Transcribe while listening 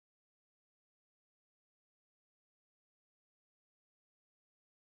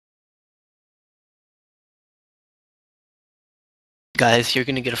Guys, you're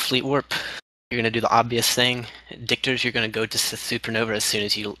gonna get a fleet warp. You're gonna do the obvious thing. Dictors, you're gonna go to Sith Supernova as soon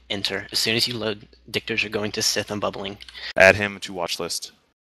as you enter. As soon as you load, Dictors are going to Sith and bubbling. Add him to watch list.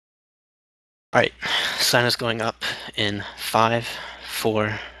 Alright, sign is going up in 5,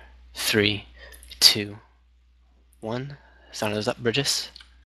 4, 3, 2, 1. Sign is up, Bridges.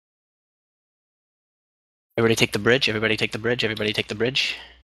 Everybody take the bridge, everybody take the bridge, everybody take the bridge.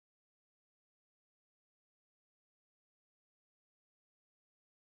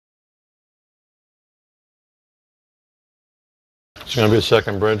 There's going to be a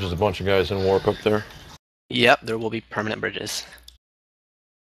second bridge. There's a bunch of guys in warp up there. Yep, there will be permanent bridges.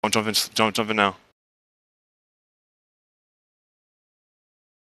 Don't jump in now.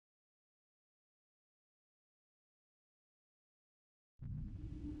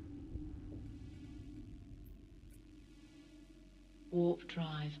 Warp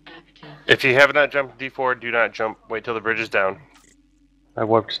drive active. If you have not jumped D4, do not jump. Wait till the bridge is down. I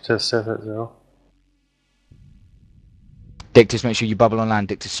warped to Sith at 0. Dictors, make sure you bubble on land.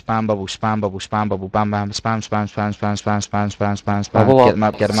 Dictors, spam bubble, spam bubble, spam bubble, bam bam, spam, spam, spam, spam, spam, spam, spam, spam, spam. Get them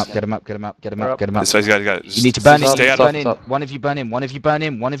up, get them up, get them up, get them up, get them up, get them up. This guy's got it. You need to burn in, Stay out burn in. Stop. One of you burn in, one of you burn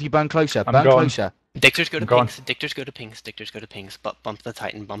in, one of you burn closer, I'm burn going. closer. Dictors go to pings, Dictors go to pings, Dictors go to pings, bump the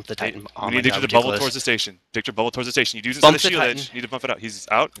Titan, bump the Titan. Oh We need Dictor to bubble towards the station. Dictor, bubble towards the station. You do this Bump on the the shield Titan. edge. You need to bump it out. He's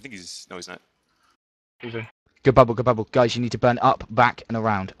out? I think he's... No, he's not. Good bubble, good bubble. Guys, you need to burn up, back, and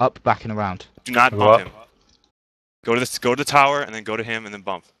around. Up, back, and around. Do not Go bump up. him. Go to the tower, and then go to him, and then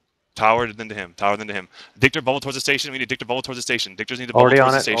bump. Tower, then to him. Tower, then to him. Dictor, bubble towards the station. We need Dictor, bubble towards the station. Dictors need to bubble Already towards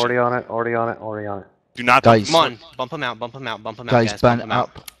on the it, station. already on it, already on it, already on it. Do not Guys. Come on, bump him out, bump him out, bump him out, Guys, guys, burn bump him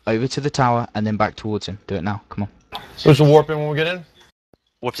out. up, over to the tower, and then back towards him. Do it now, come on. There's a warp in when we get in.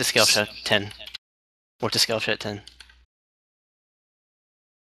 Warp to scale shot 10. Warp to scale shot 10.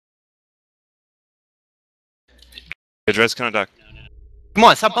 Hey, Dred's kind of duck. Come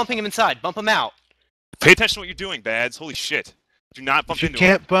on, stop bumping him inside, bump him out. Pay attention to what you're doing, Bads. Holy shit. Do not bump If you into him.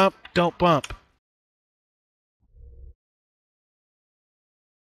 can't bump, don't bump.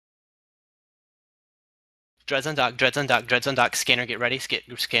 Dreads on dock, dreads on dock, dreads on dock. Scanner get ready,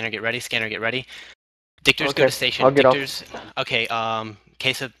 scanner get ready, scanner get ready. Dictors go Okay, to station. I'll get off. Dictors. Okay,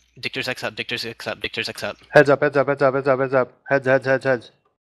 case of Dictors X up, Dictors X up, Dictors X up. Heads up, heads up, heads up, heads up, heads up. Heads, heads, heads, heads.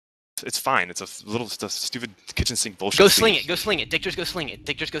 It's fine. It's a little stupid kitchen sink bullshit. Go sling it, go sling it. Dictors go sling it.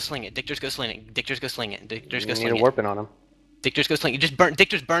 Dictors go sling it. Dictors go sling it. Dictors go sling it. Dictors go You need sling a it. warping on him. Dictors go sling it. Just burn.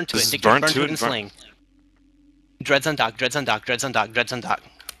 Dictors burn to it. Just Dictors burn burn to to it it and and burn. sling. Dreads on dock, dreads on dock, dreads on dock, dreads on dock.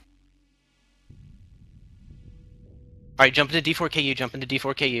 Alright, jump into D4KU, jump into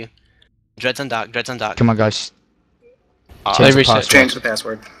D4KU. Dreads on dock, dreads on dock. Come on, guys. Change the password. Change the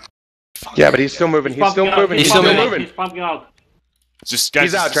password. Yeah, but he's still moving, he's still moving, He's still moving. He's pumping out. Just guys.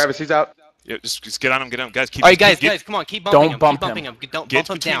 He's out, just- Travis, he's out. Yeah, just get on him, get on him. Guys, keep. Alright, guys, get, guys, come on, keep bumping Don't him, bump keep bumping him. Don't get bump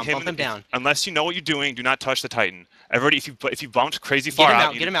him between down, him bump him and the- down. Unless you know what you're doing, do not touch the Titan. Everybody, if you bumped crazy Get far him out,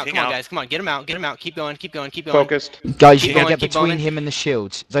 out, you get him need to out, ping come on guys, come on, get him out, keep going, keep going, keep going. Focused. Guys, Keep you can going, get keep between going. him and the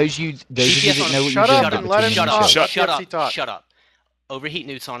shields. Those of you DPS that on know him. what Shut you're up doing, and get let him between him and the talk. shields. Shut CFC up, talk. shut up. Overheat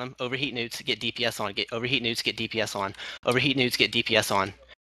newts on him, overheat newts, get DPS on, get overheat newts, get DPS on. Overheat newts, get DPS on.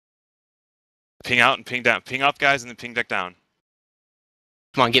 ping out and ping down. Ping up, guys, and then ping back down.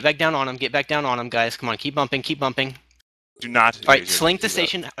 Come on, get back down on him, get back down on him, guys. Come on, keep bumping, keep bumping. Do not. Alright, sling to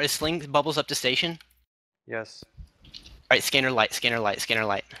station, sling bubbles up to station. Yes. Alright, scanner light, scanner light, scanner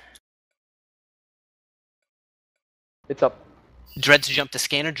light. It's up. Dreads jump to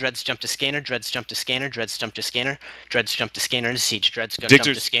scanner, dreads jump to scanner, dreads jump to scanner, dreads jump to scanner, dreads jump to scanner and siege, dreads jump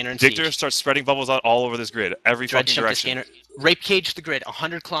to scanner and siege. Dictor starts spreading bubbles out all over this grid, every Dreads fucking jump to direction. scanner. Rape cage the grid,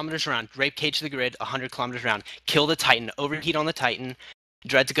 100 kilometers around. Rape cage the grid, 100 kilometers around. Kill the Titan. Overheat on the Titan.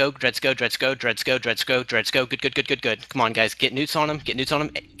 Dreads go, dreads go, dreads go, dreads go, dreads go, dreads go. Good, good, good, good, good. Come on, guys. Get newts on him. Get newts on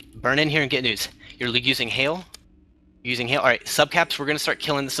him. Burn in here and get newts. You're using hail. Using hail. All right, subcaps. We're gonna start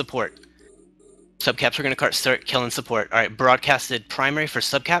killing the support. Subcaps. We're gonna start killing support. All right, broadcasted primary for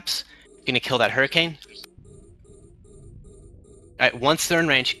subcaps. Gonna kill that hurricane. All right, once they're in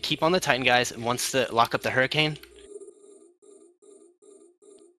range, keep on the Titan, guys. And once the lock up the hurricane.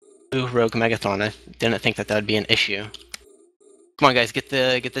 Ooh, Rogue Megathron. I didn't think that would be an issue. Come on, guys, get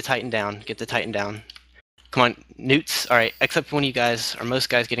the Titan down. Get the Titan down. Come on, newts. All right, except when you guys or most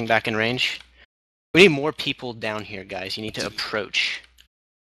guys getting back in range. We need more people down here, guys. You need to approach.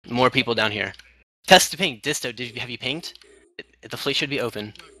 More people down here. Test to ping. Disto, have you pinged? The fleet should be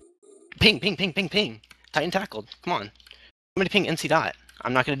open. Ping, ping, ping, ping, ping. Titan tackled. Come on. I'm gonna ping NC dot.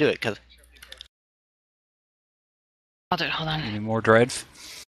 I'm not gonna do it because. I'll do it, hold on. Any more dreads?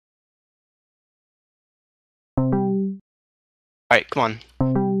 Alright, come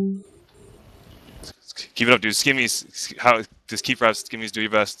on. Keep it up, dude. Skimmies, just keep reps. Skimmies, do your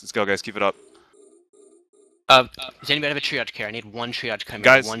best. Let's go, guys. Keep it up. Does anybody have a triage care? I need one triage chimera.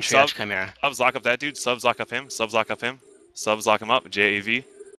 Guys, one triage chimera. Subs lock up that dude. Subs lock up him. Subs lock up him. Subs lock him up. JAV.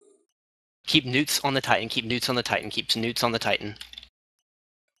 Keep newts on the Titan. Keep newts on the Titan. Keep newts on the Titan.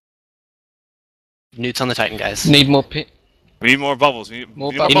 Newts on the Titan, guys. Need more pit. We need more bubbles. We need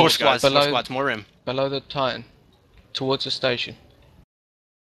More more Need more bubbles, guys. squads. More squads. More room. Below the Titan. Towards the station.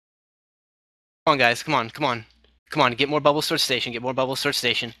 Come on, guys. Come on. Come on. Come on. Get more bubbles towards station. Get more bubbles towards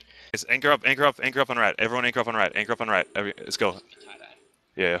station. Guys, anchor up. Anchor up. Anchor up on rat. Everyone anchor up on rat. Anchor up on rat. Let's go.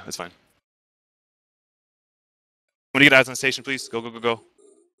 Yeah, that's fine. Somebody get eyes on station, please. Go, go, go, go.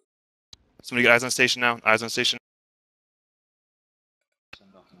 Somebody get eyes on station now. Eyes on station.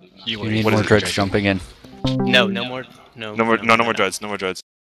 You need more dreads jumping in. No. No more. No. No more dreads. No more dreads.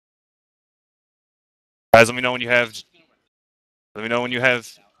 Guys, let me know when you have. Let me know when you have.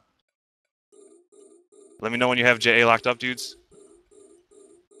 Let me know when you have JA locked up, dudes.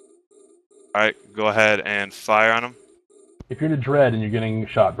 All right, go ahead and fire on them. If you're in a dread and you're getting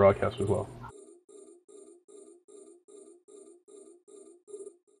shot, broadcast as well.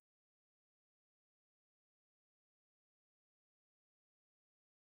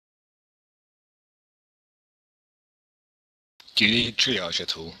 Do you need triage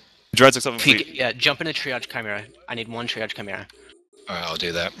at all? Dreads except for fleet. Yeah, jump into triage chimera. I need one triage chimera. Alright, I'll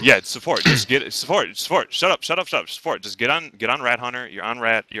do that. Yeah, support. Just get support. Support. Shut up. Shut up. Shut up. Support. Just get on Rat Hunter. You're on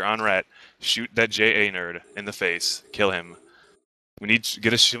Rat. You're on Rat. Shoot that JA nerd in the face. Kill him. We need to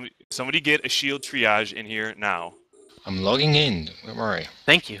get somebody get a shield triage in here now. I'm logging in. Don't worry.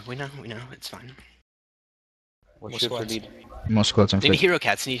 Thank you. We know. It's fine. What shields are needed? More squads on Need fleet. hero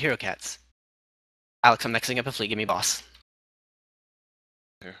cats. Need hero cats. Alex, I'm mixing up a fleet. Give me boss.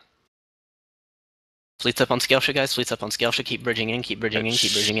 Here. Fleets up on scale ship, guys. Fleets up on scale ship. Keep bridging in. Keep bridging in.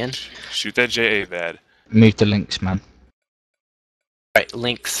 Keep bridging in. Shoot that JA bad. Move the links, man. Alright,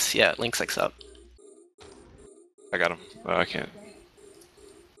 links. Yeah, links X up. I got him. Oh, I can't.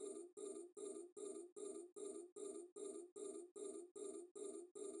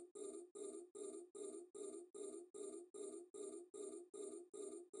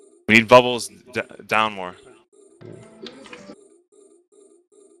 We need bubbles down more.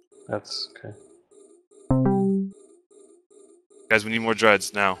 That's okay. Guys, we need more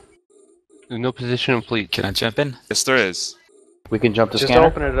dreads now. There's no position in fleet. Can I jump in? Yes, there is. We can jump to Just scanner.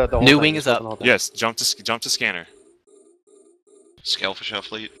 open it at the whole New thing. wing Just is open the up. whole thing. Yes, jump to scanner. Scalefish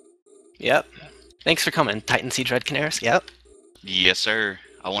fleet. Yep. Thanks for coming. Titan Sea Dread Canaris. Yep. Yes, sir.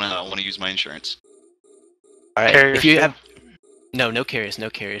 I wanna use my insurance. Alright. Carriers If you too? have no carriers, no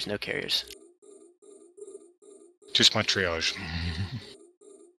carriers, no carriers. Just my triage.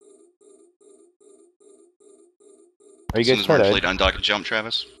 Are you As soon guys as we're in tight? fleet, undock and jump,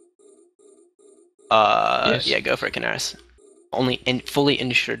 Travis. Yes. Yeah, go for it, Canaris. Only fully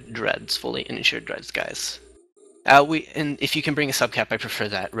insured dreads. Fully insured dreads, guys. And if you can bring a subcap, I prefer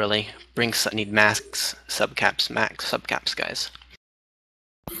that. Really, need max subcaps, guys.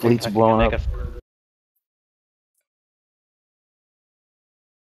 Fleet's blowing up.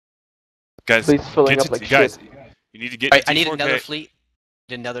 Guys, Fleet's filling get up like guys, shit. you need to get Alright, into I need D4K. another fleet.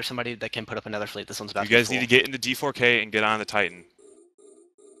 Somebody that can put up another fleet. This one's about You to be guys need to full. get into D4K and get on the Titan.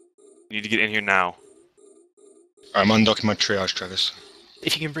 You need to get in here now. I'm undocking my triage, Travis.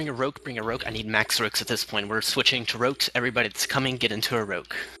 If you can bring a roke, bring a roke. I need max rokes at this point. We're switching to rokes. Everybody that's coming, get into a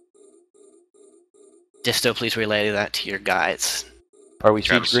roke. Disto, please relay that to your guys. Are we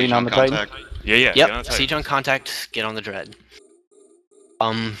Travis, siege green siege on the Titan? contact. Yeah, yeah. Get on the Yep, Titan. siege on contact, get on the dread.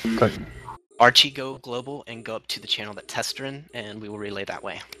 Okay. Archie, go global and go up to the channel that Tester in, and we will relay that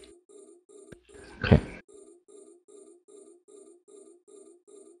way.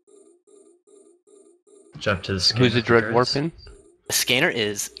 Jump to the scanner. Who's the dread warping? The scanner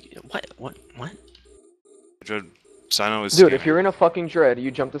is... What? Dread Sino is Dude, scanning. if you're in a fucking dread, you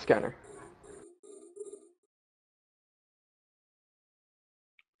jump to scanner.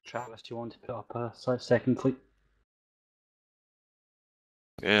 Travis, do you want to put up a second fleet?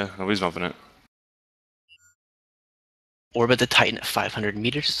 Yeah, nobody's bumping it. Orbit the Titan at 500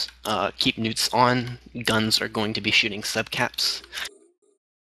 meters. Keep newts on. Guns are going to be shooting subcaps.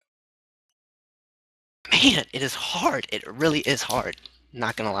 Man, it is hard. It really is hard.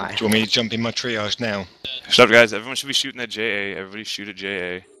 Not gonna lie. Do you want me to jump in my triage now? Shut up, guys. Everyone should be shooting at JA. Everybody shoot at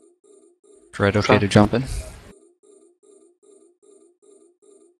JA. Dread okay to jump in?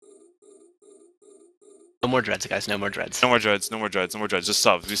 No more dreads, guys. No more dreads. No more dreads. No more dreads. No more dreads. Just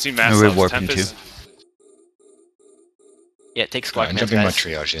subs. We see mass No, we're subs. warping Tempest. Yeah, take squad I'm commands, jumping my guys.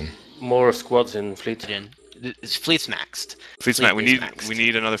 triage in. More squads in fleet. Fleet's maxed. Fleet's Fleet we is need maxed. we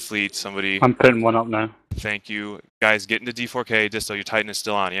need another fleet. Somebody. I'm putting one up now. Thank you, guys. Get into D4K. Disto, your Titan is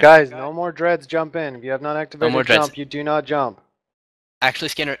still on. Yeah. Guys, no more dreads. Jump in. If you have not activated more dreads. jump, you do not jump. Actually,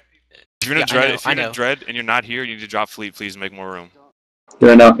 Scanner. If you're in a Yeah, dread, I know, if you're I in a know. dread and you're not here, you need to drop fleet. Please make more room.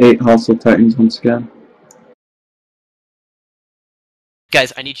 There are now 8 hostile Titans once again.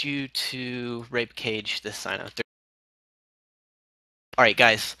 Guys, I need you to rape cage this Sino. Alright,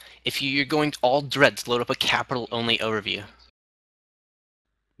 guys. If you're going all dreads, load up a capital only overview.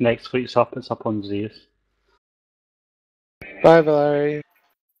 Next fleet's up, it's up on Zeus. Bye, Valerie.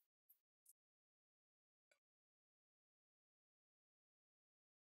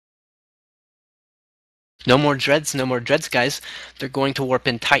 No more dreads, guys. They're going to warp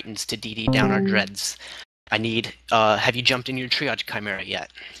in Titans to DD down our dreads. I need, have you jumped in your triage chimera yet?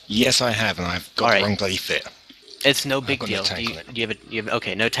 Yes, I have, and I've got the wrong bloody fit. It's no big got no deal. tank Do on it. you have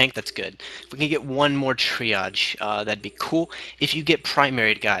okay, no tank, that's good. If we can get one more triage, that'd be cool. If you get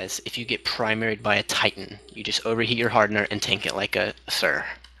primaried, guys, if you get primaried by a Titan, you just overheat your hardener and tank it like a sir.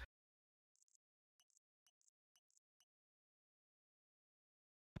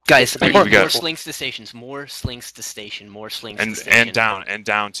 Guys, I need more slings to stations, more slings to station, more slings to station. And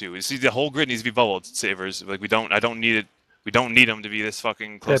down too. You see, the whole grid needs to be bubbled, savers. Like I don't need it. We don't need them to be this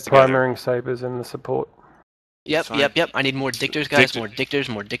fucking close They're together. primarying sabers in the support. Yep. I need more dictors, guys. More dictors,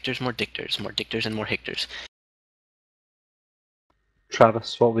 more dictors, more dictors, more dictors, and more hictors.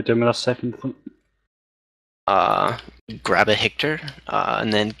 Travis, what are we doing with our second fleet? Grab a hictor,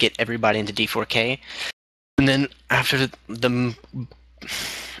 and then get everybody into D4K, and then after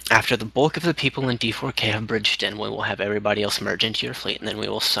the bulk of the people in D4K have bridged in, we will have everybody else merge into your fleet, and then we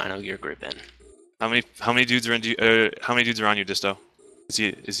will sign your group in. How many dudes are in? How many dudes are on you, Disto? Is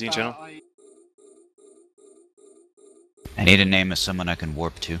he in channel? I need a name of someone I can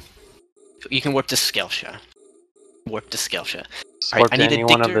warp to. You can warp to Skelsha. Warp to Skelsha. Warp I to need any a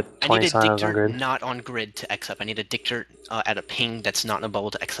one of dictor. the I 20 need a sinos on dictor grid. not on grid to X up. I need a dictor at a ping that's not in a bubble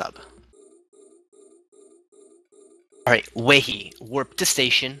to X up. Alright, Wehi, warp to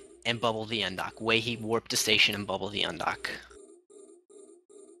station and bubble the undock. Wehi, warp to station and bubble the undock.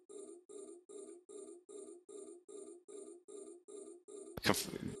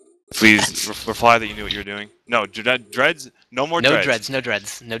 Please reply that you knew what you were doing. No, dreads. No more dreads. No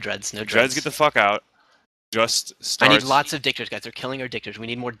dreads. Dreads, get the fuck out. Just start. I need lots of dictors, guys. They're killing our dictors. We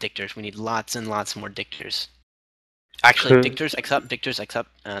need more dictors. We need lots and lots more dictors. Actually, dictors X up,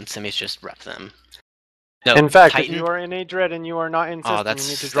 and Simi's just rep them. No, in fact, Titan... if you are in a dread and you are not in system, you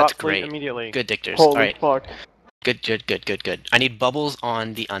need to drop fleet immediately. Good dictors. Holy fuck. Good. I need bubbles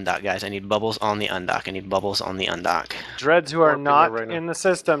on the undock, guys. I need bubbles on the undock. Dreads who are not in the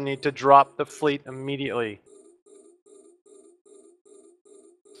system need to drop the fleet immediately.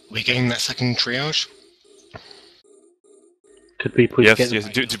 We getting that second triage? Could we please get... Yes.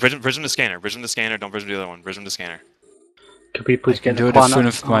 Bridge him to scanner. Bridge him to scanner. Don't bridge him to the other one. Bridge him to scanner. Could we please get the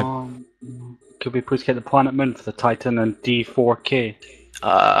planet... Could we please get the planet moon for the Titan and D4K?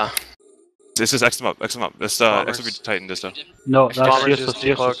 This is X them up. Let's X up your Titan, Disto. No, that's Bombers just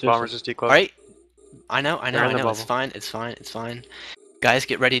decloaked. Bombers just decloaked. Alright. I know. It's fine. Guys,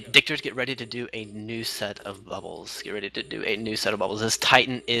 get ready. Dictors, get ready to do a new set of bubbles. This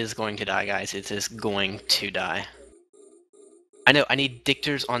Titan is going to die, guys. It is going to die. I know. I need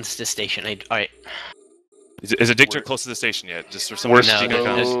dictors on the station. Alright. Is a dictor close to the station yet? Just for someone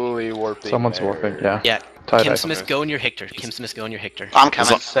slowly warping. Someone's warping, yeah. Yeah. Kim Smith, go in your hictor. I'm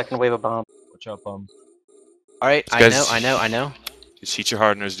coming. Second wave of bomb. Watch out, bomb. Alright, I know. Just heat your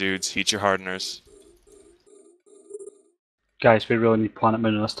hardeners, dudes. Heat your hardeners. Guys, we really need planet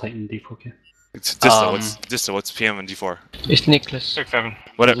moon on this Titan D4K. It's Disto, what's PM and D4? It's Nicholas. 6-7.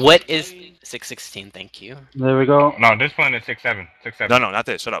 What is 616? Thank you. There we go. No, this one is 6-7. 6-7. No, not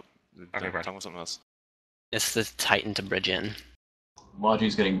this. Shut up. Okay, talking about something else. It's the Titan to bridge in.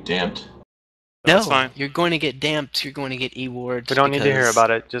 Logi's getting damped. No, that's fine. You're going to get damped. You're going to get E-wards. We don't need to hear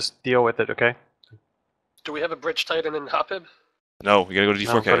about it. Just deal with it, okay? Do we have a bridge Titan in Hopib? No, we gotta go to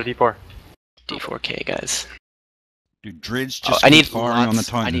D4K. No, go to D4. D4K, guys. Dude, Dredge just I need firing on the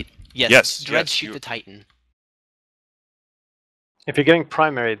Titan. Yes, Dredge shoot the Titan. If you're getting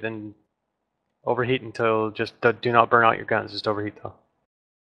primary, then overheat until just do not burn out your guns. Just overheat though.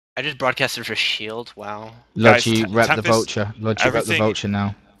 I just broadcasted for shield. Wow. Logi, rep the vulture. Logi, rep the vulture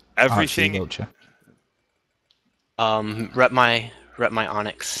now. Everything. Vulture. Rep my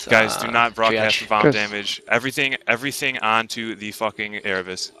Onyx. Guys, do not broadcast triage. bomb damage. Everything onto the fucking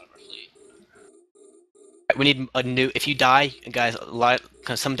Erebus. We need a new. If you die, guys,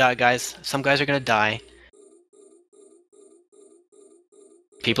 some guys are gonna die.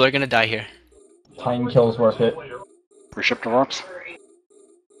 People are gonna die here. Titan kills worth it. Reship the rocks.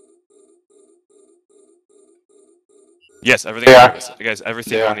 Yes, everything on the Erebus. Guys,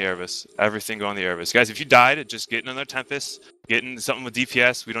 everything go on the Erebus. Everything go on the Erebus. Guys, if you died, just get in another Tempest, get in something with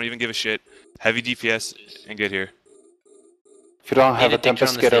DPS. We don't even give a shit. Heavy DPS, and get here. If you don't have a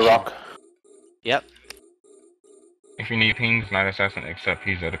Tempest, get a rock. Yep. If you need pings, Night Assassin accept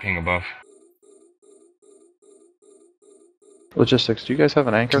he's at a ping above. Logistics, do you guys have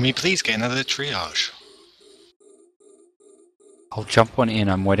an anchor? Can we please get another triage? I'll jump one in.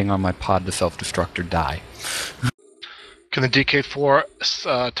 I'm waiting on my pod to self-destruct or die. Can the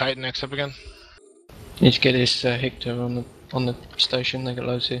DK4 Titan accept again? Need to get this Hector on the station. They got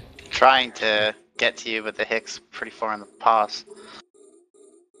loads here. Trying to get to you, but the Hick's pretty far in the pass.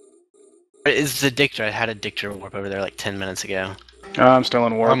 Is the Dictor? I had a Dictor warp over there like 10 minutes ago. I'm still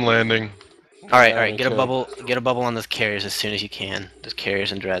in warp. I'm landing. All right. Get a bubble on those carriers as soon as you can. Those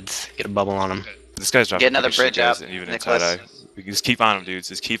carriers and dreads. Get a bubble on them. This guy's dropping. Get another bridge out, Even in Nicholas. tie-dye. We can just keep on him, dudes.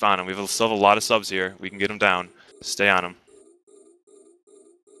 Just keep on him. We still have a lot of subs here. We can get him down. Stay on him.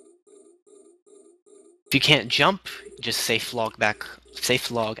 If you can't jump, just safe log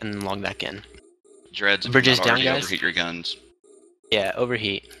and then log back in. Dreads, if Bridges you down, already guys. overheat your guns. Yeah,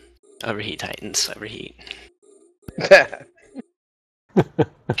 overheat. Overheat, Titans. Overheat.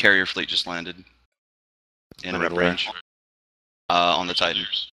 Carrier fleet just landed. In Red range. On the Titan.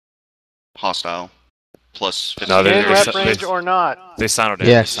 Hostile. Plus 50. No, In rep range or not? They sounded in.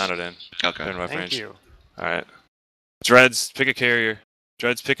 Yes. They sounded in. Okay. They're in rep Thank range. you. Alright. Dreads, pick a carrier.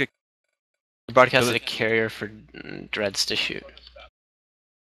 Dreads, pick a... Broadcasted a carrier for dreads to shoot.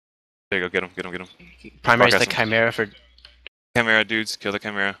 There you go, get him. Primary's the Broadcast him. Chimera for... Chimera, dudes, kill the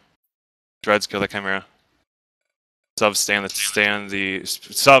Chimera. Dreads, kill the Chimera. Subs, stay on the...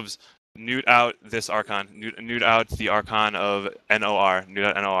 Subs, nude out this Archon. Nude out the Archon of NOR. Nude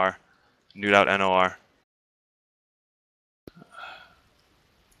out NOR. Nude out NOR.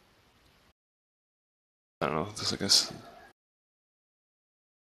 I don't know, looks like this.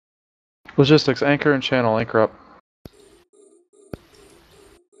 Logistics, anchor and channel, anchor up.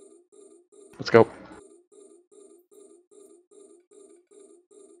 Let's go.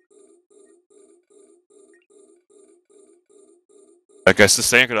 Alright guys,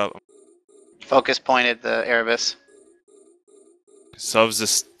 just anchored up. Focus pointed the Erebus. Subs,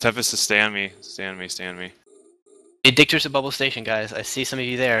 this Tempest, stay on me. Stay on me. Hey, Dictor's a bubble station, guys. I see some of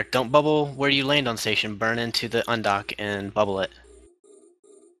you there. Don't bubble where you land on station. Burn into the undock and bubble it.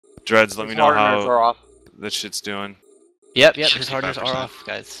 Dreads, let me know how this shit's doing. Yep, his hardeners are off,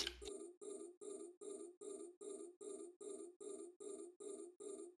 guys.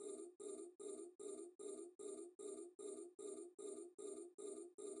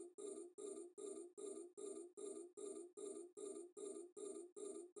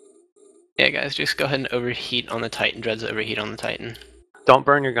 Yeah, guys, just go ahead and overheat on the Titan. Dreads overheat on the Titan. Don't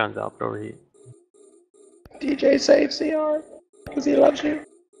burn your guns out, but overheat. DJ save CR, because he loves you.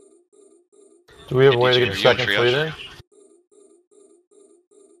 Do we have a way to get the second fleet in?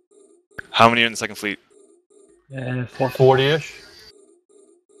 How many are in the second fleet? 40-ish.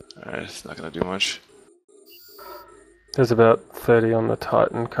 Alright, it's not gonna do much. There's about 30 on the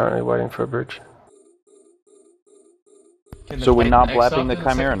Titan, currently waiting for a bridge. So we're not blapping the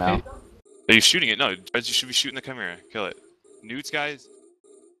Chimera now? Are you shooting it? No, Dreads, you should be shooting the Chimera. Kill it. Nudes, guys?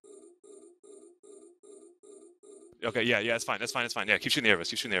 Okay, yeah, it's fine. That's fine. Yeah, keep shooting the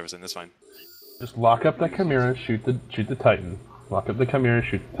Erebus. That's fine. Just lock up the Chimera, shoot the Titan. Lock up the Chimera,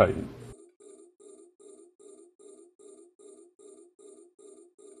 shoot the Titan.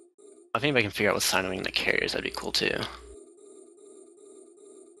 If anybody can figure out what's signing the carriers, that'd be cool too.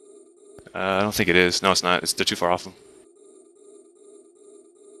 I don't think it is. No, it's not. They're too far off them.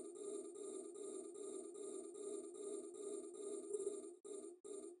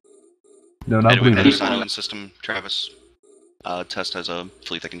 No, not Edwin, blue. any sign in system, Travis. Test has a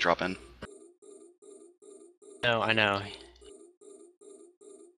fleet that can drop in. No, I know.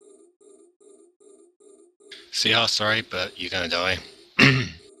 CR, sorry, but you're gonna die.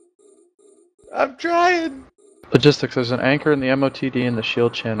 I'm trying! Logistics, there's an anchor in the MOTD in the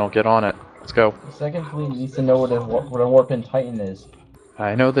shield channel. Get on it. Let's go. The second fleet needs to know what a warp-in Titan is.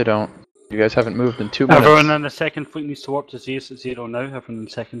 I know they don't. You guys haven't moved in 2 minutes. Everyone in the second fleet needs to warp to Zeus at 0 now. Everyone in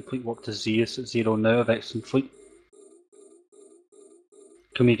the second fleet warp to Zeus at 0 now of Excellent Fleet.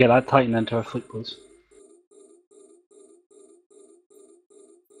 Can we get that Titan into our fleet, please?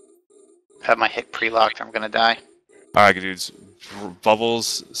 Have my hit pre-locked or I'm gonna die. Alright, dudes.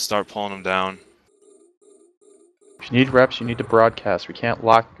 Bubbles, start pulling them down. If you need reps, you need to broadcast. We can't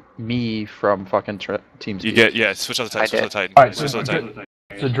lock me from fucking teams. You get, yeah, switch on the Titan, switch on the Titan. Alright, Switch on the Titan.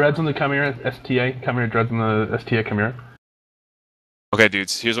 So dreads on the Chimera STA, Chimera dreads on the STA Chimera. Okay,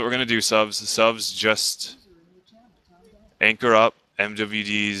 dudes, here's what we're gonna do, subs. Subs, just anchor up,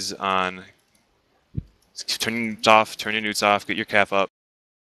 MWDs on. Turn your newts off, turn your newts off, get your cap up.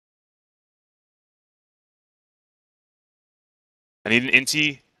 I need an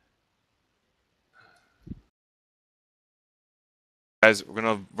inti. Guys, we're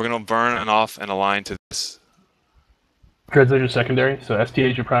gonna burn and off and align to this. Dreads are your secondary, so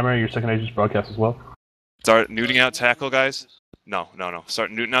STA is your primary, your secondary is just broadcast as well. Start neuting out tackle, guys. No.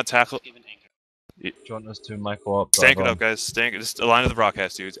 Start neuting out tackle. Do you want us to Michael up? Stank it up, guys. Just align to the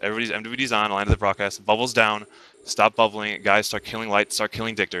broadcast, dudes. Everybody's MWD's on, align to the broadcast. Bubbles down. Stop bubbling. Guys, start killing lights. Start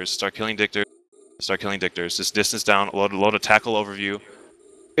killing dictors. Start killing dictors. Start killing dictors. Just distance down. Load a tackle overview.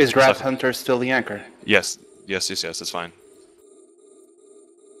 Is Rat Hunter still the anchor? Yes. That's fine.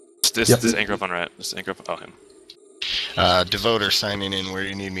 Just anchor up on Rat. Just anchor up. Oh, him. Devoter signing in where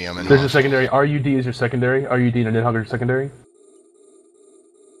you need me. I'm in. There's a secondary. RUD is your secondary. RUD and a Nidhogger secondary.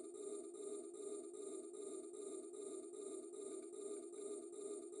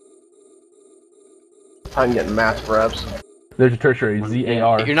 I'm getting math reps. There's your tertiary,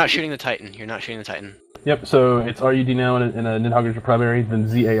 ZAR. You're not shooting the Titan. You're not shooting the Titan. Yep, so it's RUD now and a Nidhogger's your primary, then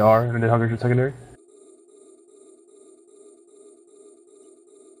ZAR and a Nidhogger's your secondary.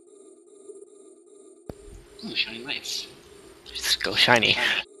 Ooh, shiny lights. Just go shiny.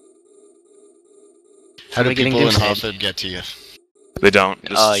 How do people in Hoffib get to you? They don't.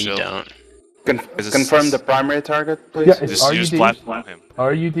 Oh, you don't. Confirm the primary target, please. Yeah, it's RUD. Just blast him.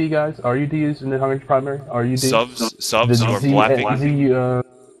 RUD, guys. RUD is Nidhogger's primary. RUD. Subs, you are blapping.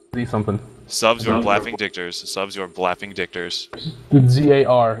 Z something. Subs, you are blapping dictors. Subs, you are blapping dictors. The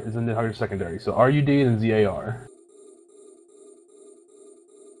ZAR is a Nidhogger secondary, so RUD and ZAR.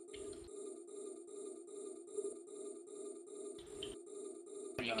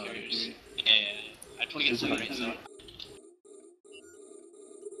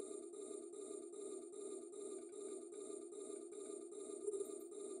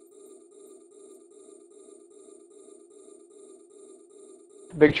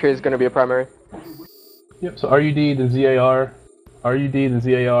 Big tree is going to be a primary. Yep, so RUD, then ZAR. RUD, then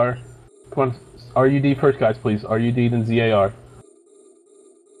ZAR. Come on, RUD first, guys, please. RUD, then ZAR.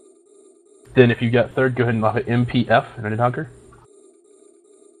 Then if you get third, go ahead and lock it MPF and a Nidhogger.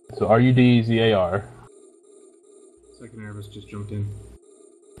 So RUD, ZAR. Second nervous just jumped in.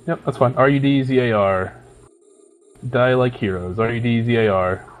 Yep, that's fine. RUD, ZAR. Die like heroes. RUD,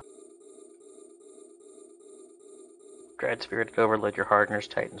 ZAR. Dreads, if you're to go overload your hardeners,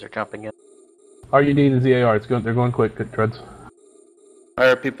 Titans are jumping in. RUD and ZAR, they're going quick, Dreads. Why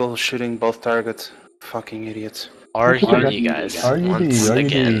are people shooting both targets? Fucking idiots. RUD, guys. Once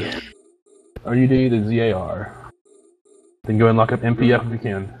again. RUD to ZAR. Then go and lock up MPF if you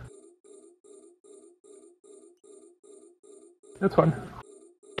can. That's fine.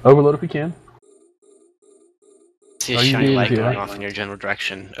 Overload if you can. See a shiny light going off in your general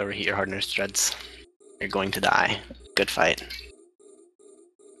direction. Overheat your hardeners, Dreads. You're going to die. Good fight.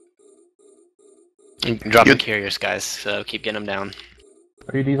 And dropping carriers, guys, so keep getting them down.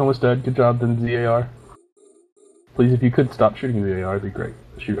 RUD's almost dead. Good job, then ZAR. Please, if you could stop shooting ZAR, it'd be great.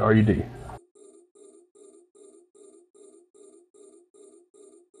 Shoot RUD.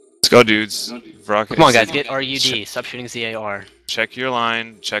 Let's go, dudes. Come on, guys, get RUD. Stop shooting ZAR. Check your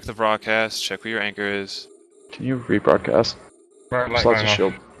line. Check the broadcast. Check where your anchor is. Can you rebroadcast? Slots of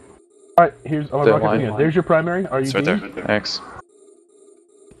shield. Alright, here's there's your primary, RUD. It's right there. Thanks.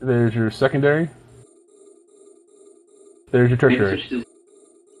 There's your secondary. There's your tertiary.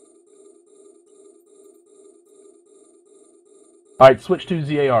 Alright, switch to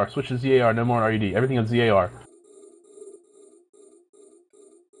ZAR. Switch to ZAR, no more RUD. Everything on ZAR.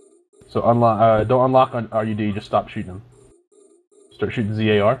 So unlock, don't unlock on RUD, just stop shooting them. Start shooting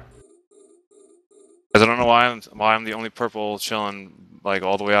ZAR. Guys, I don't know why I'm the only purple chilling like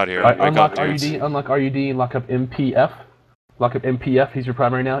all the way out here. Unlock RUD, unlock RUD, and lock up MPF. Lock up MPF, he's your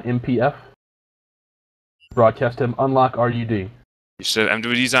primary now, MPF. Broadcast him, unlock RUD. You should have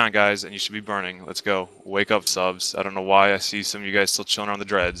MWDs on, guys, and you should be burning. Let's go. Wake up, subs. I don't know why I see some of you guys still chilling around the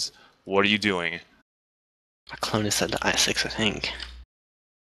dreads. What are you doing? My clone is set to I6, I think.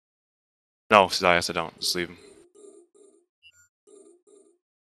 No, I don't. Just leave him.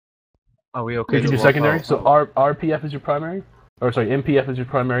 Are we okay? Your secondary? So RPF is your primary? Or sorry, MPF is your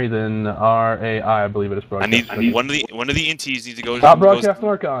primary, then RAI, I believe it is broadcast. I need one of the inties need to go. Stop broadcasting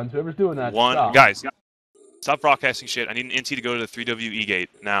Archons. Whoever's doing that. Guys, stop broadcasting shit. I need an int to go to the 3WE gate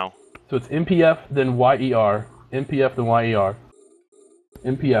now. So it's MPF then YER. MPF then YER.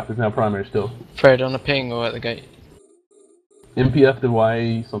 MPF is now primary still. Fred on a ping or at the gate. MPF then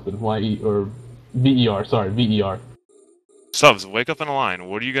YE something. YE or VER. Sorry, VER. Subs, wake up in a line.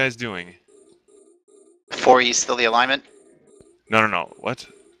 What are you guys doing? 4E still the alignment? No. What?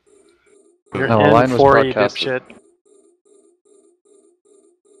 You're No, in line was 4E, broadcasted. dipshit.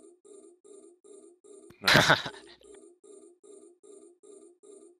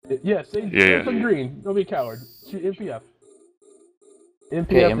 Yeah, stay on green. Don't be a coward. Shoot MPF.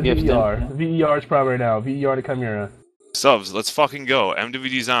 MPF and VER. VER is primary now. VER to Chimera. Subs, let's fucking go.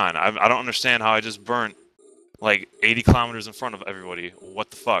 MWD's on. I don't understand how I just burnt like 80 kilometers in front of everybody. What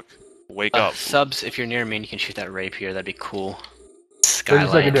the fuck? Wake up. Subs, if you're near me and you can shoot that rapier, that'd be cool. There's Skylight.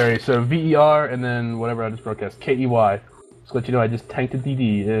 a secondary, so VER and then whatever I just broadcast. KEY. Just to let you know, I just tanked a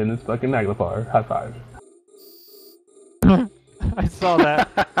DD and it's fucking magnifier. High five. I saw that.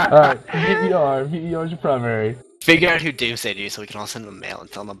 Alright, VER is your primary. Figure out who Doomsday do so we can all send him a mail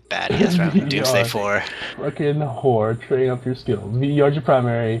and tell him how bad he is for having Doomsday 4. Fucking whore, train up your skills. VER is your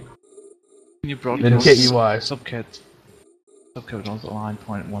primary. Can you Then KEY. Subkit on the line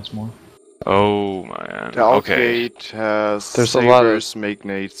point once more. Oh man. The Okay. Outgate has There's a lot of make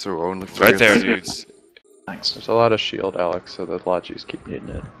nades, so only 3 Right of there, them. dudes. Thanks. There's a lot of shield, Alex, so the Logis keep needing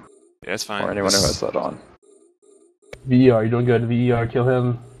it. Yeah, it's fine. Or anyone who has that on. VER, you're doing good. VER, kill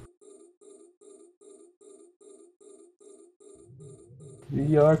him.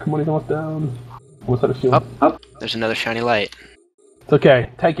 VER, come on, he's almost down. What's that shield? Up. There's another shiny light. It's okay.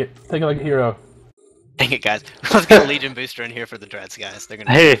 Take it. Take it like a hero. Dang it, guys. Let's get a Legion booster in here for the Dreads, guys. They're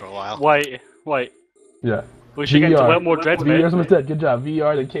gonna be here for a while. Wait. Yeah. We should get to more Dreads, mate. VER's almost dead. Good job.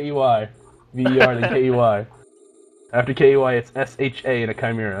 VER, then KEY. VER, then KEY. After KEY, it's SHA and a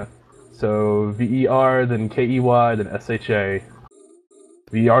Chimera. So VER, then KEY, then SHA.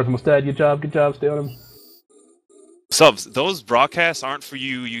 VER's almost dead. Good job. Stay on him. Subs, those broadcasts aren't for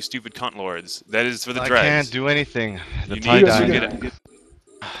you, you stupid cunt lords. That is for the Dreads. I can't do anything. The You tie need to died. get it.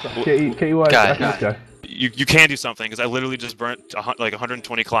 KEY, after this guy. You can do something, because I literally just burnt like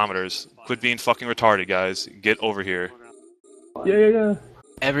 120 kilometers. Quit being fucking retarded, guys. Get over here. Yeah.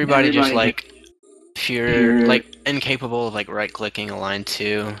 Everybody just like, if you're like incapable of like right-clicking a line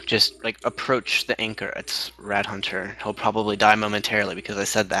 2, just like approach the anchor. It's Rat Hunter. He'll probably die momentarily because I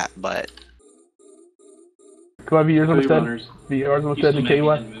said that, but. Come on, VER's almost dead. VER's almost dead, then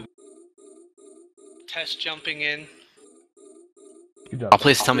KEY. Test jumping in. Good job. Oh,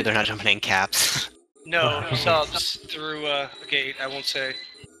 please tell me they're not jumping in caps. No, subs through a gate, I won't say.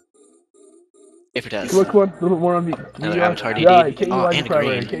 If it does. Come on, a little bit more on Another VER. Avatar DD. Yeah, KEY Oh, is and a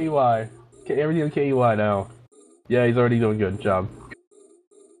primary. green. KEY. Everything on KEY now. Yeah, he's already doing good. Job.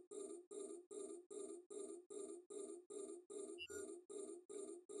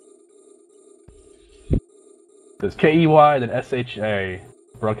 There's KEY, then SHA.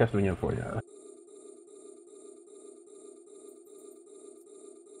 Broadcasting again for you.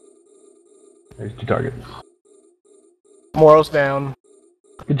 There's 2 targets. Moral's down.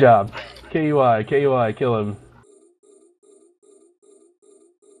 Good job. KEY, kill him.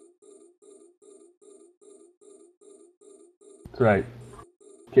 That's right.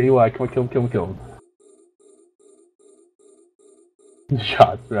 KEY, come on, kill him.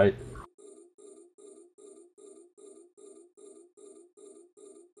 Shots, right.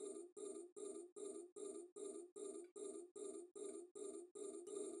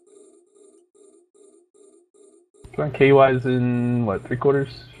 Come on, KY's in, what, 3/4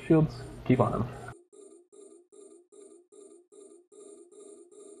 shields? Keep on him.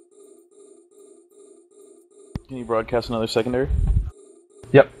 Can you broadcast another secondary?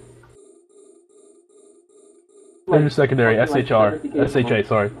 Yep. There's your secondary, SHA,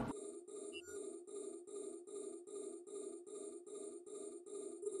 sorry.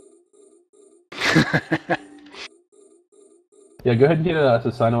 Yeah, go ahead and get us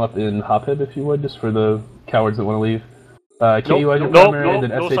a sign up in Hophead if you would, just for the cowards that want to leave. KEY is your primary,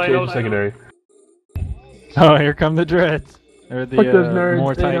 then SHA is your secondary. Oh, here come the Dreads. Or the, Fuck those nerds,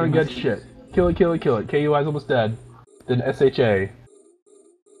 more they don't Titans. get shit. Kill it. KEY is almost dead. Then SHA.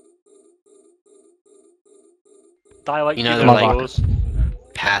 Die like You know, you they're do, like Rose.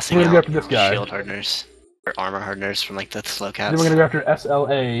 passing We're gonna go out after this guy. shield hardeners. Or armor hardeners from like the slow Then caps. we're gonna go after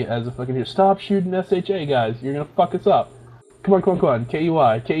SLA as a fucking here. Stop shooting SHA, guys. You're gonna fuck us up. Come on. KEY.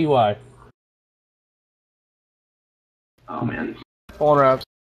 Oh man. 4 reps.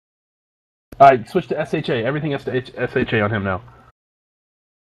 Alright, switch to SHA. Everything has to SHA on him now.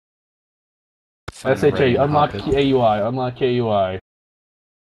 SHA, unlock KUI.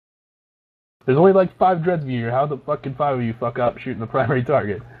 There's only like 5 dreads of you here. How the fucking 5 of you fuck up shooting the primary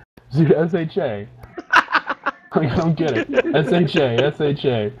target? Shoot SHA. I don't get it.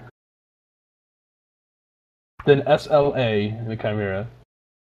 SHA. then SLA in the Chimera.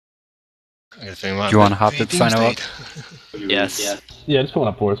 Do you want to hop to final up? Yes. Yeah, just pull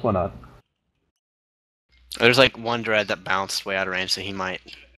up for us. Why not? There's like one dread that bounced way out of range, so he might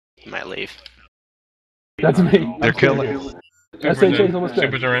leave. That's me. They're killing. SHA's almost dead.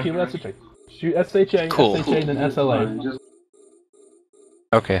 Supers are in. Kill SHA. Shoot SHA, Cool. SHA, then SLA.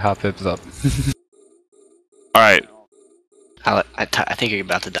 Okay, hop pips up. All right. I think you're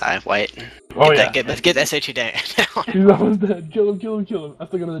about to die, White. Oh Get yeah. that, get SHA down. He's almost dead. Kill him. I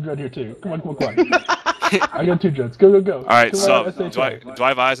still got another dread here too. Come on. I got 2 dreads. Go. All right, Come so on, do I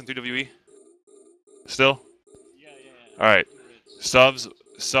have eyes on 3WE? Still? Yeah. All right, subs.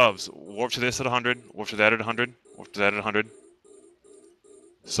 Warp to this at 100. Warp to that at 100. Warp to that at 100.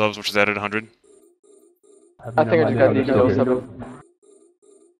 Subs. Warp to that at 100. I think I just got DD07.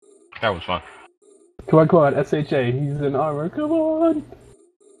 That was fun. Come on, SHA. He's in armor. Come on.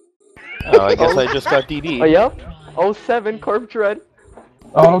 Oh, I guess I just got DD. Oh, yep. 07 Corp Dread.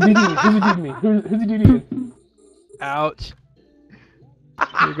 Oh, DD. Who's he DD me? Who's he DD? Ouch.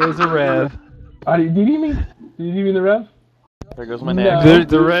 Here goes the rev. Did he DD me? Did he DD me in the rev? There goes my No. neck.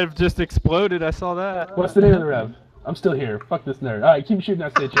 The rev just exploded. I saw that. What's the name of the rev? I'm still here. Fuck this nerd. Alright, keep shooting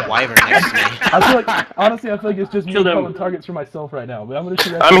SHA. Wyvern next to me. Honestly, I feel like it's just me calling targets for myself right now. But I'm gonna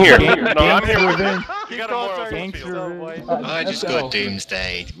shoot SHA. I'm here. No, I'm here with him. You got a I just got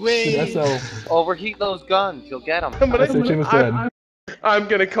Doomsday. SL. Overheat those guns, you'll get them. SHA was dead. I'm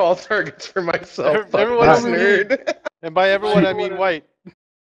gonna call targets for myself. Everyone's nerd. And by everyone, I mean White.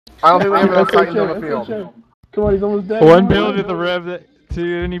 I don't think we have enough Titans on the field. Come on, he's almost dead. One build at the rev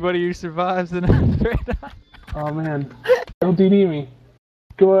to anybody who survives in a Oh man. Don't DD me.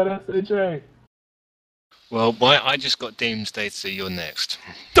 Go on, SHA. Well, I just got Doomsday, so you're next.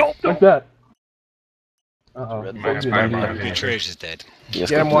 Don't like that. Uh-oh. Betrayers is dead. Yes,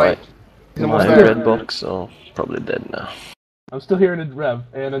 get him, White. My red box, so probably dead now. I'm still hearing a rev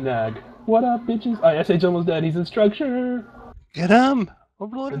and a nag. What up, bitches? SH almost dead. He's in structure. Get him!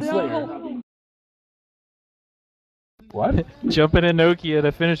 And Slayer. What? Jumping in Nokia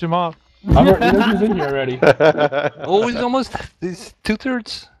to finish him off. Nokia's in here already. Oh, he's almost. He's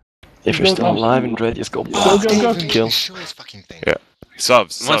 2/3. If you're still alive in Dread, just go. Go. Kill. Yeah.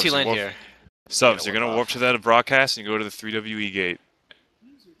 Subs. Once you land here. Subs, you're gonna warp to that broadcast and you go to the 3WE gate.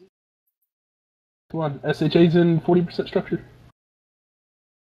 Come on, SHA's in 40% structure.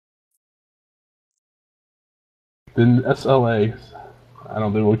 Then SLA. I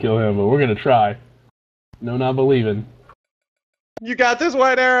don't think we'll kill him, but we're gonna try. No, not believing. You got this,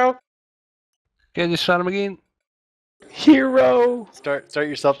 White Arrow. Okay, just shot him again. Hero. Start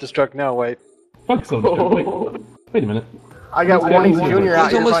your self-destruct now, White. Fuck so. Wait a minute. I got Warnings Jr.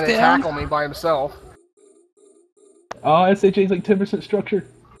 out here almost trying to down. tackle me by himself. Oh, SHA's like 10% structure.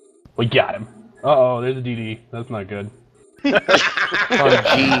 We got him. Uh-oh, there's a DD. That's not good.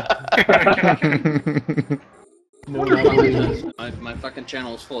 No, my fucking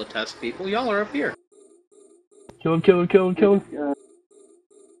channel is full of test people. Y'all are up here. Kill him.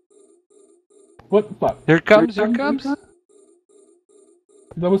 What the fuck? Here it comes. He's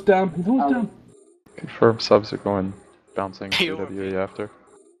almost down. Confirm subs are going bouncing 3WE after.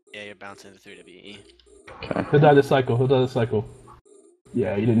 Yeah, you're bouncing to 3WE. Okay. He'll die this cycle.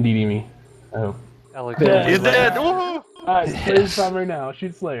 Yeah, he didn't DD me. I hope. He's dead! Woohoo! Alright, Slayer's time right now.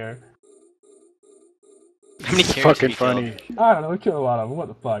 Shoot Slayer. How many carries Fucking have you funny. killed? I don't know, we killed a lot of them. What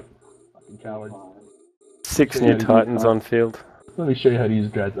the fuck? Fucking cowards. 6 new Titans on field. Let me show you how to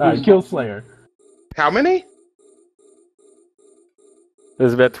use dreads. Alright, kill Slayer. How many?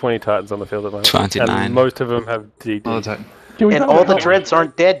 There's about 20 Titans on the field at the moment. 29. And most of them have DD. And all the dreads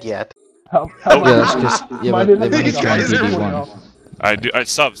aren't dead yet. How Alright,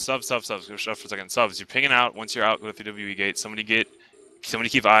 subs. Go shut up for a second. Subs, you're pinging out. Once you're out, go to 3WE gate. Somebody keep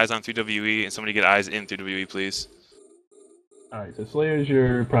eyes on 3WE, and somebody get eyes in 3WE, please. Alright, so Slayer's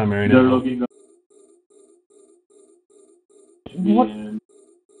your primary now. What?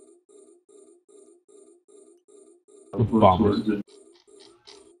 Bombers.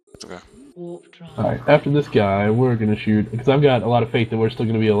 It's okay. Alright, after this guy, we're gonna shoot, because I've got a lot of faith that we're still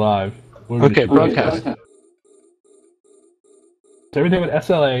gonna be alive. Okay, broadcast. So everything with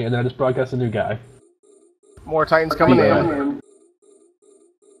SLA, and then I just broadcast a new guy. More Titans coming in.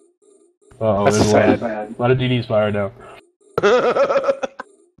 Uh-oh, there's a lot of DDs fired now.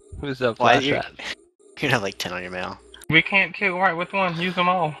 Who's that Why flash you're at? gonna have like 10 on your mail. We can't kill White with one. Use them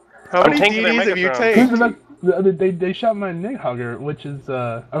all. How many DDs have you taken? They shot my Nighthugger, which is,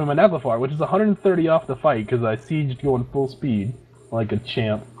 my Nablafar, which is 130 off the fight, because I sieged going full speed, like a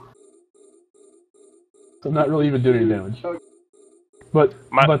champ. So I'm not really even doing any damage. But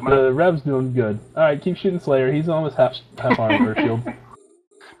the Rev's doing good. All right, keep shooting Slayer. He's almost half armor or shield.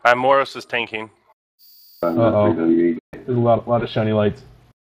 Moros is tanking. Uh-oh. There's a lot of shiny lights.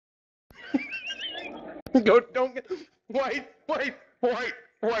 Don't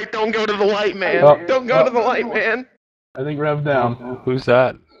wait, don't go to the light, man. Oh, Don't go to the light, man. I think Rev down. Who's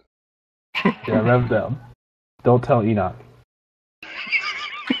that? Yeah, Rev down. Don't tell Enoch.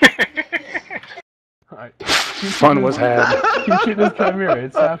 Alright. Fun was had. Keep shooting this Chimera.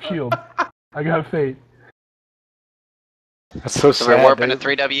 It's half shield. I got Fate. That's so So sad. we're warping to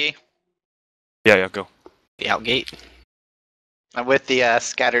dude. 3WE. Yeah, go. The outgate. I'm with the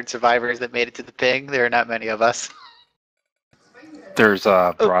scattered survivors that made it to the ping. There are not many of us. There's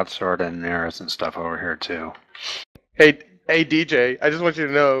broadsword and arrows and stuff over here too. Hey DJ, I just want you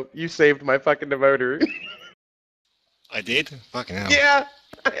to know you saved my fucking devoter. I did? Fucking hell. Yeah,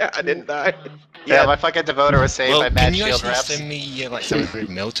 I didn't die. Yeah, my fucking devoter was saved Well, by can Mad you Shield actually reps. send me like 700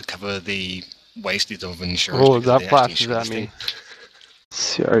 mil to cover the wastage of insurance? Oh, because that they actually flashes insured at this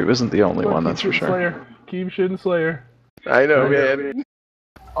me. thing? CRE wasn't the only one, Keep that's for shooting sure. Slayer. Keep shooting Slayer. I know, man.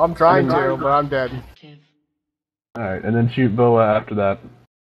 I'm trying to, but I'm dead. Alright, and then shoot Boa after that.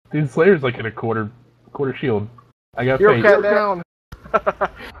 Dude, Slayer's like at a quarter shield. I got You're Fate. cat down.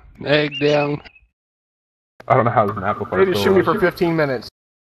 Egg down. I don't know how this an apple Ready to shoot me for 15 minutes.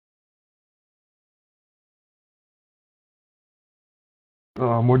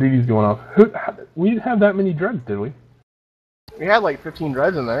 Oh, more DD's going off. We didn't have that many dreads, did we? We had like 15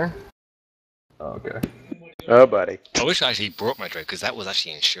 dreads in there. Oh, okay. Oh, buddy. I wish I actually brought my dread because that was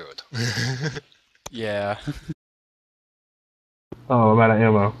actually insured. Yeah. Oh, I'm out of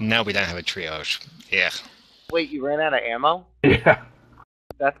ammo. Now we don't have a triage. Yeah. Wait, you ran out of ammo? Yeah.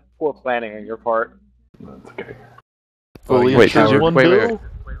 That's poor planning on your part. That's okay. Wait, wait.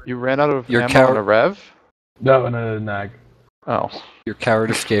 You ran out of Your ammo on a Rev? No, no, Nag. Oh. Your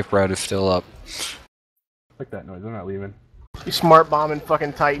coward escape route is still up. Fuck that noise, I'm not leaving. You smart bombing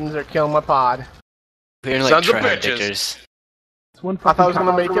fucking Titans are killing my pod. We're like Sons of tryhard bitches. dickers. I thought I was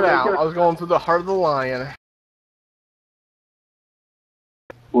gonna make it out. I was going through the heart of the lion.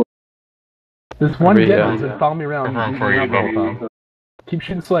 This one Yeah. Geddon just follow me around. Keep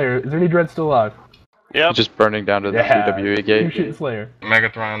shooting Slayer. Is there any dread still alive? Yep. Just burning down to the Yeah. 3WE Keep gate. shooting Slayer.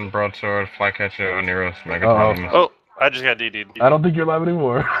 Megatron, Broadsword, Flycatcher, Oneros, Uh-oh. Megatron. Oh, I just got DD'd. I don't think you're alive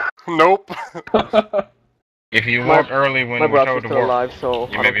anymore. Nope. If you warp early when we're told to warp, alive, so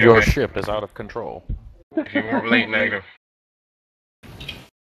you may be Your okay. ship is out of control. If you warp late, negative.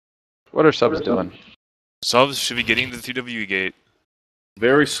 What are subs doing? Subs should be getting to the 2WE gate.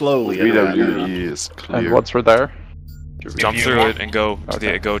 Very slowly. 3WE is And clear. once we're there? Jump you through warp- it and go to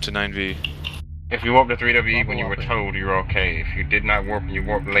Okay. go to 9V. If you warp to 3WE when you were told, you're okay. If you did not warp and you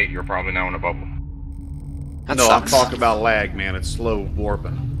warped late, you're probably now in a bubble. That No, sucks. I'm talking about lag, man. It's slow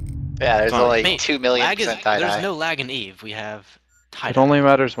warping. Yeah, there's Fine. only Mate, 2 million lag is, percent tie-dye. there's no lag in Eve. We have It tie-dye. only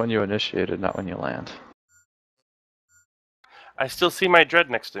matters when you initiate it, not when you land. I still see my dread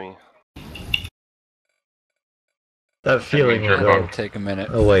next to me. That feeling will take a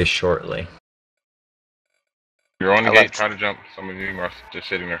minute. away shortly. You're on the I gate, left. try to jump. Some of you are just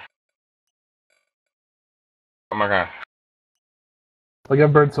sitting there. Oh my god. Like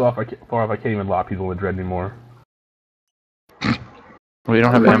I've burned so far off I can't even lock people with dread anymore. Well, you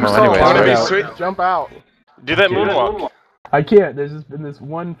don't have ammo Jump anyway. out. So. Jump out. Do that moonwalk. I can't. There's just been this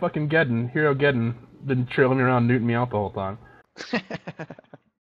one fucking Geddon, Hero Geddon, been trailing me around, newting me out the whole time.